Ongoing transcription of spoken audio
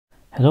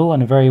Hello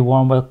and a very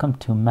warm welcome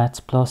to Maths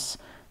Plus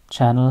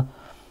channel.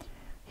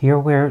 Here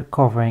we're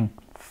covering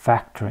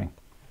factoring.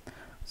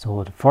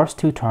 So the first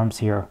two terms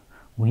here,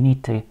 we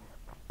need to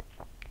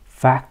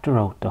factor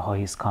out the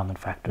highest common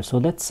factor. So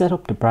let's set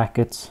up the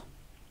brackets.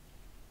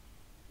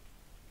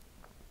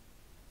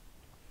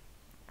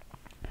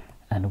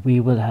 And we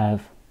will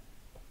have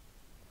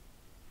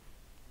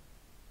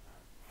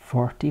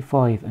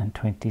 45 and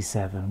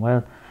 27.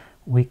 Well,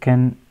 we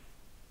can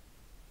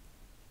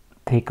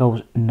take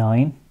out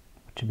 9,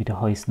 which will be the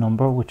highest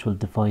number, which will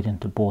divide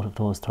into both of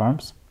those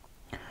terms.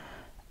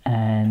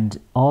 And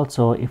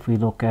also, if we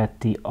look at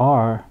the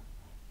r,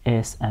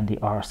 s and the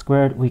r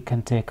squared, we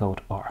can take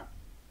out r.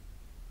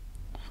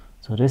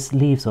 So this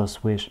leaves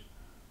us with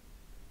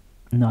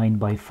 9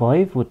 by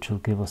 5, which will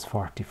give us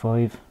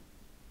 45.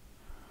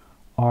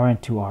 r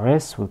into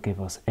rs will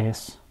give us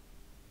s.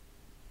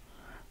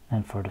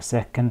 And for the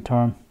second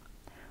term,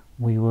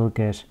 we will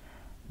get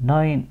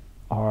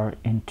 9r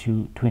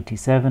into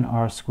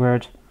 27r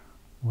squared,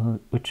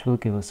 which will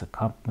give us a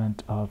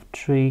complement of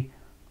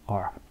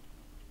 3r.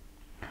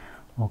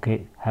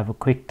 Okay, have a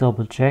quick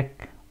double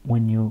check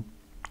when you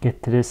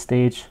get to this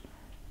stage.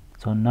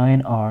 So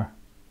 9r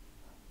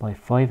by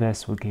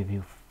 5s will give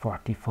you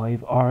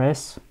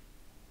 45rs.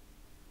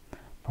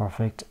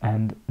 Perfect.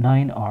 And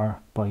 9r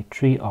by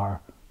 3r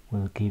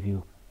will give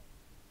you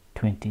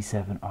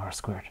 27r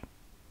squared.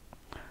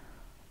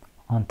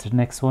 On to the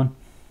next one.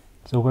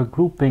 So we're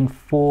grouping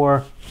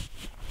 4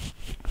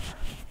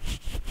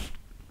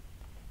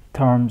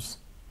 terms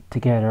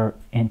together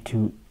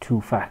into 2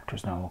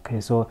 factors now.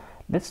 Okay, so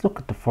let's look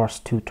at the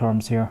first 2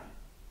 terms here.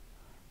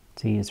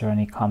 See, is there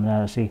any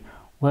commonality?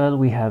 Well,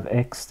 we have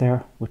x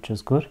there, which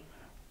is good,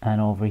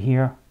 and over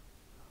here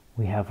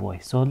we have y.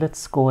 So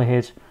let's go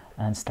ahead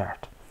and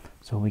start.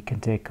 So we can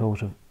take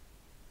out of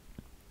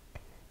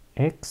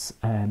x,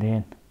 and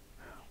then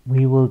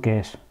we will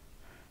get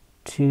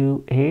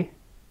 2a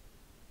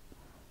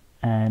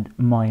and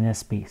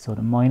minus b. So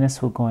the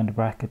minus will go in the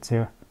brackets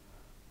here,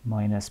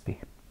 minus b.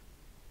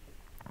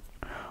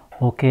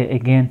 Okay,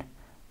 again,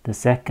 the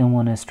second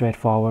one is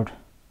straightforward.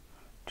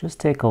 Just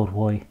take out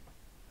y.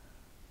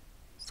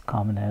 It's a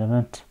common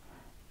element.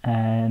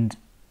 And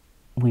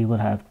we will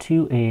have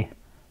 2a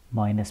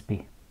minus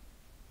b.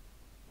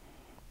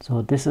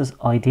 So this is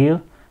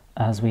ideal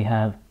as we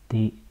have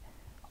the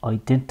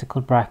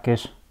identical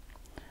bracket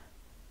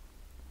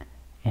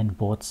in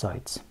both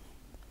sides.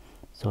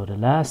 So the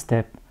last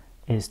step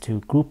is to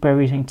group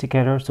everything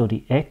together. So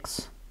the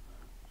x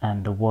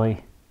and the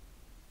y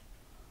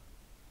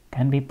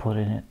can be put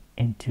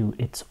into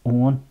its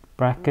own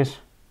bracket,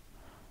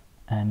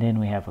 and then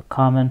we have a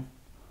common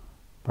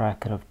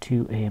bracket of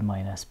 2a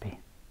minus b.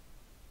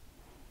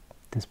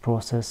 This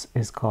process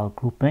is called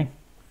grouping.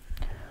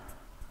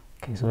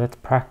 Okay, so let's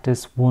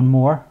practice one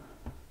more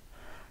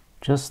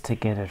just to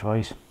get it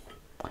right.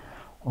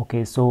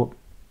 Okay, so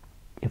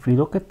if we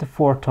look at the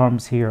 4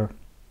 terms here,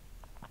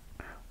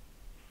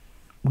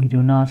 we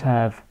do not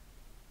have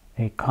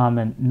a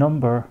common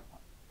number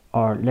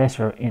or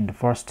letter in the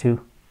first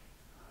 2.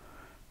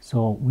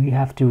 So we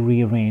have to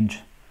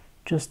rearrange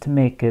just to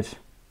make it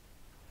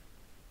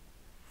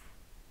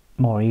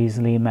more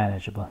easily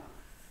manageable.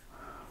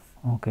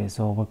 Okay,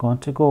 so we're going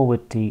to go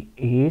with the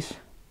 8x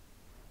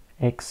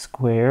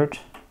squared.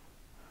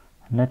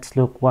 And let's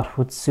look what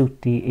would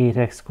suit the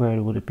 8x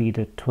squared. Would it be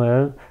the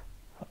 12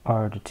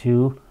 or the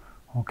 2?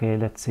 Okay,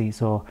 let's see.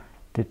 So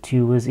the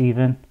 2 is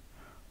even.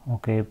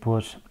 Okay,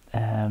 but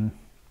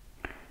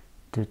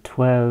the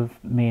 12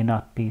 may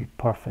not be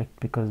perfect,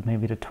 because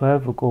maybe the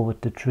 12 will go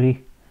with the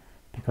 3,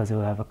 because it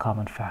will have a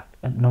common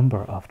a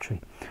number of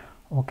 3.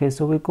 Okay,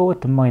 so we'll go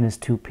with the minus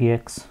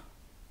 2px,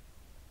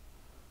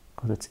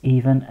 because it's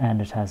even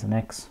and it has an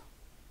x.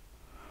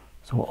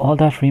 So all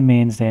that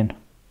remains then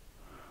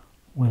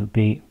will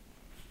be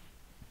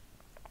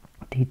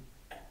the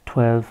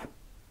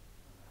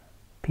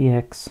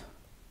 12px,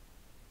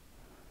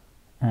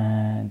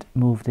 and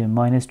move the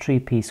minus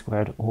 3p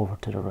squared over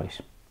to the right.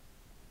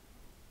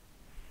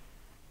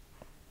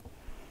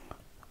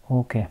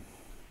 Okay,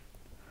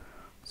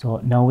 so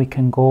now we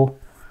can go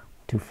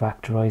to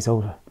factorize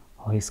out a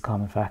highest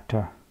common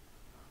factor.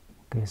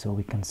 Okay, so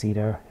we can see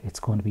there it's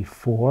going to be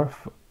 4.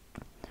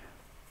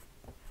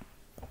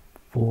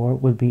 4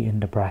 will be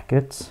in the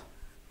brackets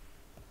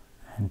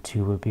and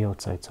 2 will be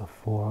outside. So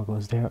 4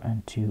 goes there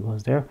and 2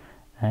 goes there,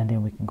 and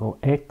then we can go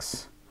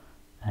x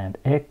and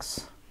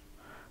x,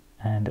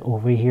 and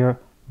over here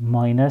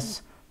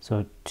minus.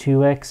 So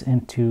 2x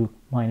into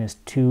minus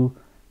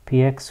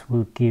 2px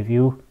will give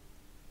you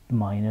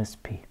minus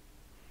p.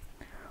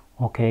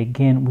 Okay,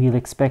 again, we'll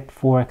expect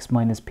 4x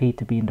minus p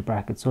to be in the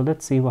bracket. So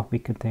let's see what we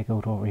can take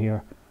out over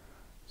here.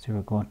 So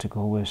we're going to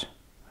go with,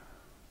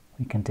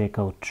 we can take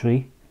out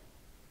 3.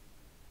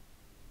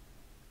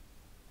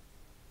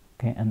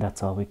 Okay, and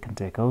that's all we can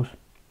take out.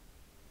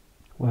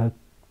 Well,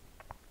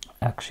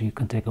 actually you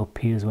can take out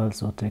p as well,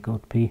 so take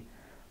out p.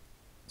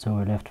 So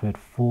we're left with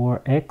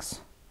 4x.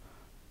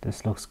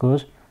 This looks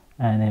good.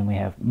 And then we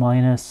have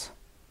minus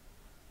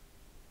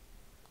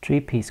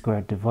 3p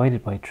squared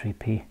divided by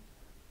 3p.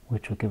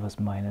 which will give us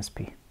minus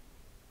p.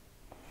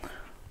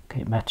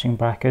 Okay, matching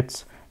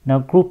brackets. Now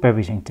group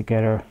everything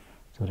together.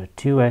 So the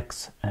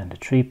 2x and the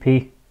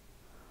 3p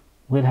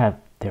will have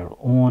their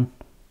own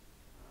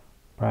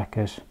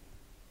bracket.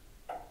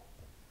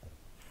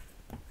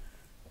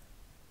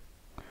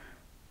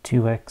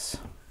 2x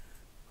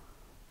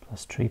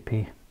plus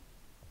 3p.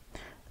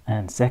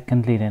 And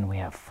secondly, then we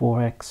have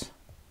 4x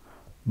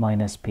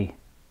minus p.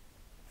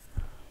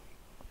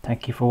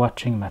 Thank you for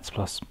watching Maths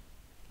Plus.